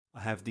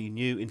I have the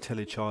new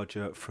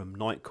Intellicharger from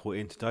Nitecore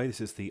in today. This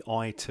is the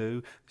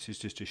i2. This is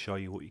just to show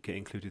you what you get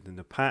included in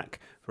the pack.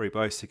 Very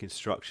basic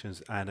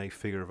instructions and a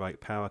figure of 8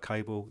 power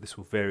cable. This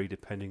will vary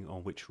depending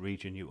on which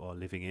region you are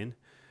living in.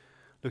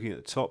 Looking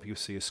at the top, you'll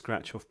see a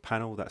scratch off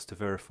panel. That's to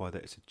verify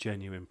that it's a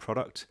genuine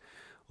product.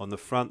 On the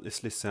front,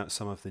 this lists out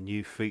some of the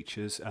new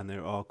features, and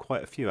there are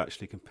quite a few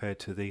actually compared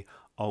to the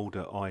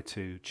older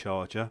i2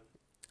 charger.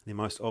 The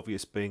most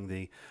obvious being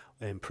the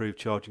improved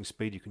charging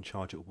speed. You can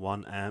charge at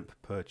 1 amp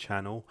per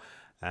channel,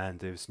 and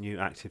there's new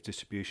active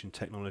distribution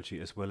technology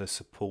as well as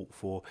support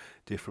for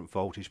different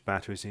voltage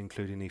batteries,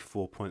 including the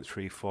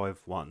 4.35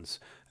 ones.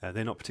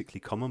 They're not particularly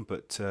common,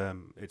 but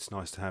it's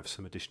nice to have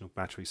some additional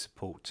battery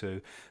support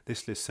too.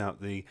 This lists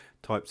out the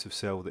types of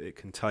cell that it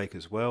can take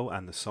as well,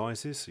 and the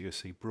sizes. So you'll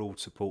see broad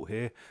support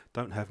here.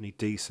 Don't have any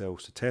D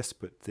cells to test,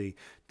 but the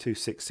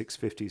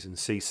 26650s and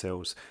C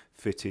cells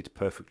fitted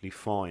perfectly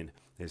fine.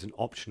 There's an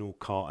optional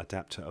car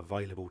adapter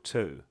available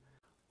too.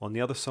 On the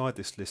other side,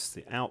 this lists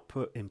the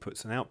output,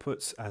 inputs and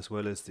outputs, as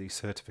well as the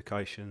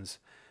certifications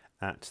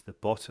at the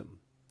bottom.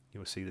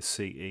 You'll see the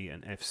CE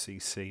and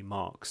FCC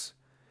marks.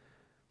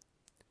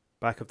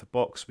 Back of the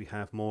box, we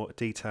have more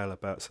detail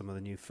about some of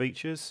the new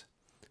features.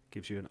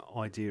 Gives you an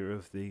idea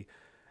of the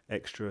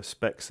extra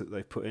specs that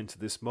they've put into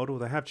this model.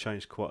 They have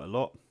changed quite a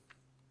lot.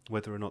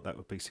 Whether or not that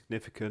would be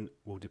significant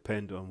will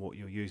depend on what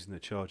you're using the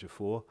charger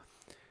for.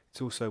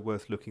 It's also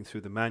worth looking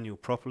through the manual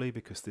properly,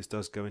 because this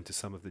does go into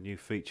some of the new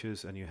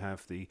features, and you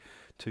have the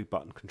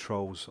 2-button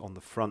controls on the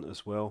front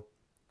as well.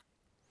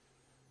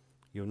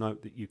 You'll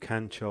note that you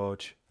can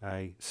charge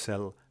a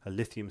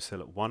lithium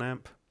cell at 1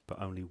 amp,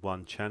 but only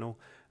 1 channel,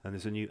 and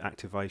there's a new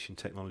activation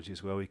technology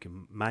as well. You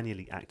can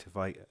manually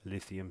activate a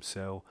lithium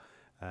cell,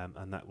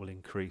 and that will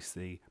increase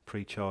the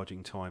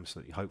pre-charging time, so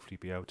that you hopefully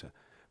be able to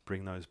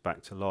bring those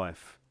back to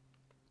life.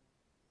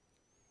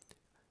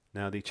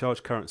 Now, the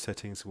charge current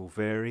settings will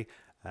vary.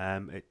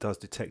 It does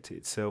detect it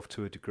itself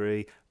to a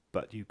degree,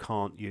 but you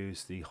can't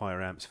use the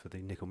higher amps for the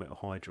nickel metal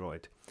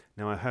hydride.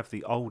 Now, I have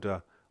the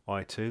older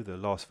i2. The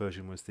last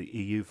version was the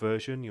EU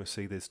version. You'll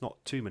see there's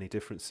not too many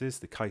differences.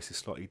 The case is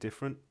slightly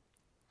different.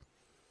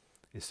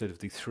 Instead of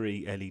the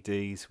 3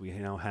 LEDs, we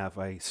now have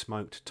a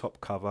smoked top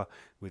cover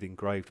with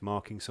engraved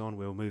markings on.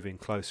 We'll move in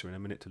closer in a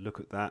minute to look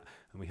at that.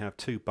 And we have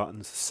 2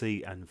 buttons,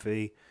 C and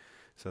V,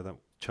 so that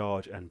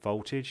charge and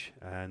voltage,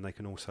 and they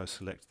can also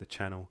select the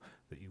channel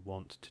that you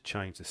want to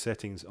change the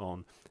settings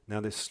on. Now,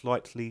 they're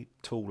slightly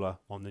taller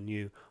on the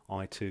new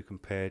i2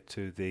 compared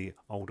to the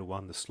older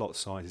one. The slot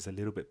size is a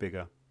little bit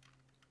bigger.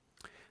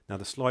 Now,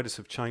 the sliders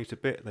have changed a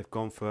bit. They've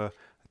gone for a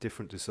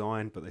different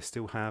design, but they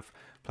still have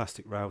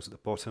plastic rails at the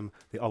bottom.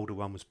 The older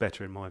one was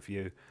better in my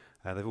view.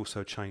 They've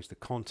also changed the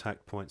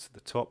contact points at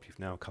the top. You've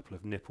now a couple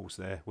of nipples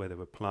there where they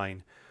were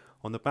plain.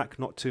 On the back,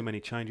 not too many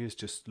changes,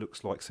 just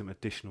looks like some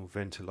additional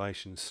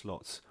ventilation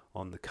slots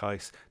on the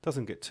case.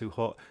 Doesn't get too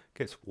hot,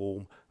 gets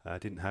warm.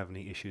 Didn't have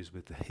any issues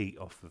with the heat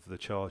off of the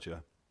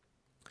charger.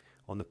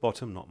 On the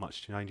bottom, not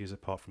much changes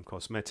apart from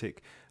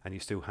cosmetic, and you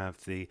still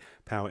have the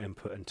power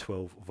input and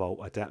 12-volt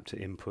adapter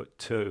input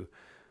too.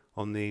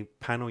 On the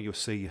panel, you'll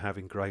see you have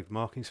engraved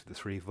markings for the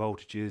 3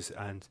 voltages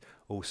and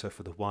also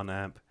for the 1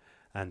 amp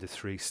and the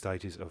 3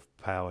 stages of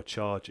power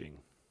charging.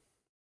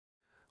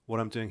 What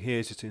I'm doing here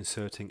is just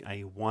inserting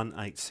a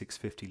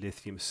 18650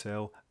 lithium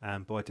cell,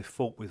 and by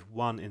default with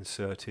 1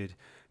 inserted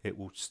it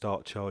will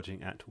start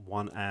charging at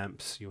 1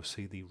 amps. You'll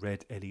see the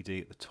red LED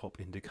at the top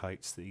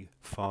indicates the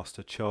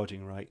faster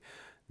charging rate.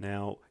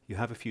 Now, you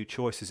have a few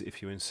choices.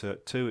 If you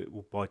insert 2, it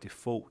will by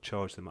default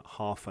charge them at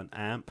half an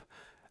amp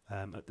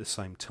at the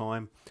same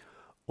time,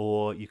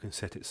 or you can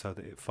set it so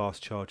that it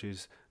fast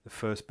charges the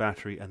first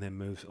battery and then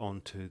moves on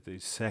to the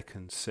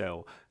second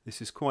cell.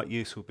 This is quite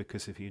useful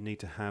because if you need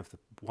to have the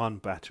 1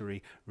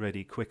 battery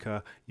ready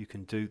quicker, you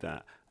can do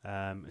that.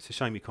 It's a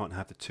shame you can't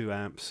have the 2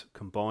 amps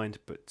combined,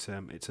 but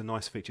it's a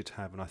nice feature to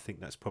have, and I think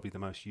that's probably the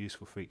most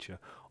useful feature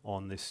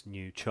on this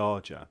new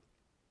charger.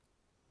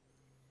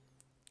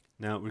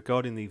 Now,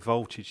 regarding the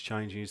voltage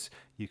changes,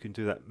 you can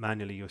do that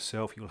manually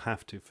yourself. You'll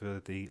have to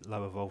for the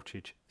lower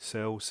voltage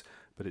cells,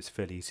 but it's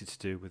fairly easy to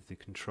do with the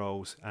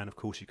controls. And of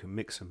course, you can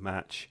mix and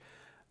match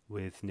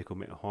with nickel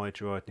metal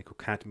hydride, nickel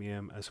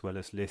cadmium, as well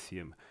as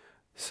lithium.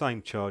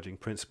 Same charging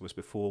principle as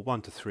before,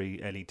 1 to 3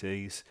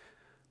 LEDs.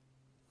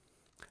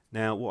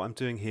 Now, what I'm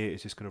doing here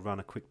is just going to run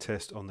a quick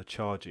test on the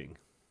charging.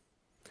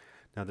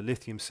 Now, the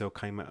lithium cell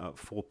came out at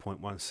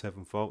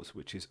 4.17 volts,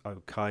 which is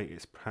okay.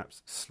 It's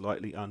perhaps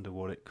slightly under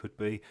what it could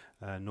be.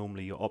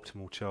 Normally your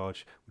optimal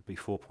charge would be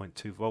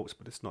 4.2 volts,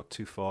 but it's not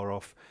too far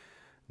off.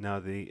 Now,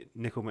 the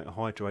nickel metal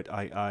hydride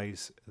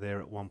AAs,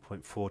 they're at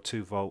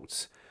 1.42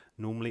 volts.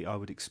 Normally I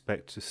would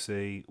expect to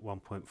see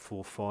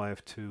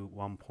 1.45 to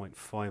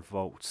 1.5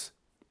 volts.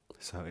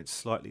 So it's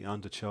slightly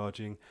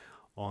undercharging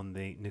on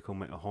the nickel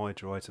metal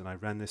hydride, and I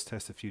ran this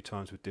test a few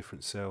times with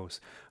different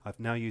cells. I'm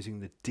now using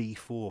the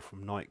D4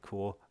 from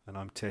Nitecore, and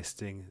I'm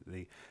testing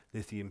the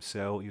lithium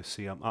cell. You'll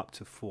see I'm up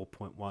to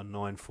 4.19,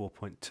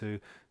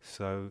 4.2,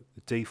 so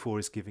the D4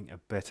 is giving a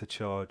better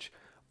charge,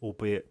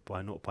 albeit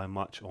not by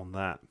much on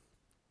that.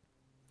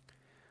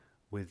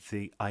 With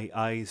the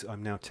AAs,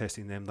 I'm now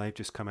testing them. They've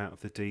just come out of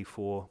the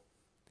D4.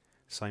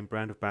 Same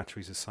brand of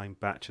batteries, the same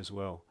batch as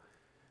well.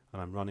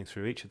 And I'm running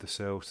through each of the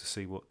cells to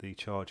see what the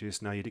charge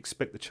is. Now you'd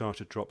expect the charge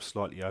to drop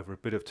slightly over a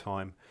bit of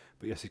time,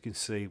 but as you can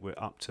see, we're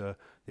up to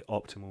the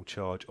optimal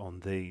charge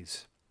on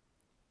these.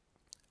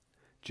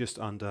 Just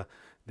under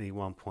the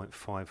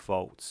 1.5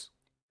 volts.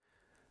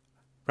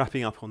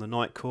 Wrapping up on the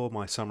Nitecore,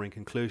 my summary and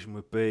conclusion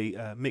would be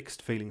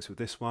mixed feelings with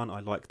this one.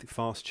 I like the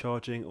fast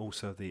charging,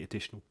 also the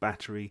additional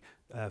battery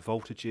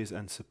voltages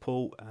and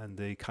support, and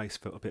the case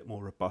felt a bit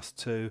more robust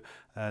too.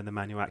 And the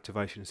manual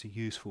activation is a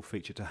useful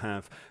feature to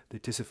have. The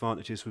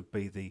disadvantages would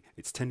be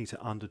it's tending to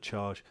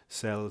undercharge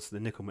cells, the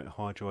nickel metal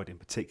hydride in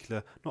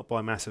particular, not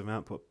by a massive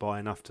amount, but by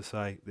enough to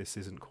say this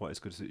isn't quite as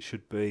good as it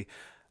should be.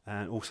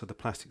 And also the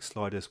plastic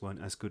sliders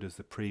weren't as good as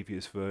the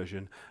previous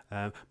version.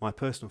 My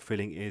personal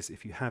feeling is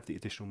if you have the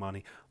additional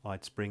money,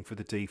 I'd spring for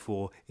the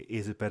D4. It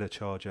is a better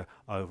charger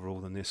overall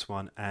than this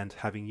one, and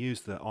having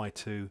used the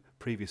i2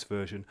 previous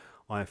version,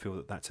 I feel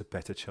that that's a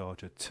better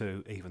charger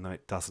too, even though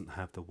it doesn't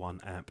have the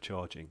 1 amp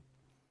charging.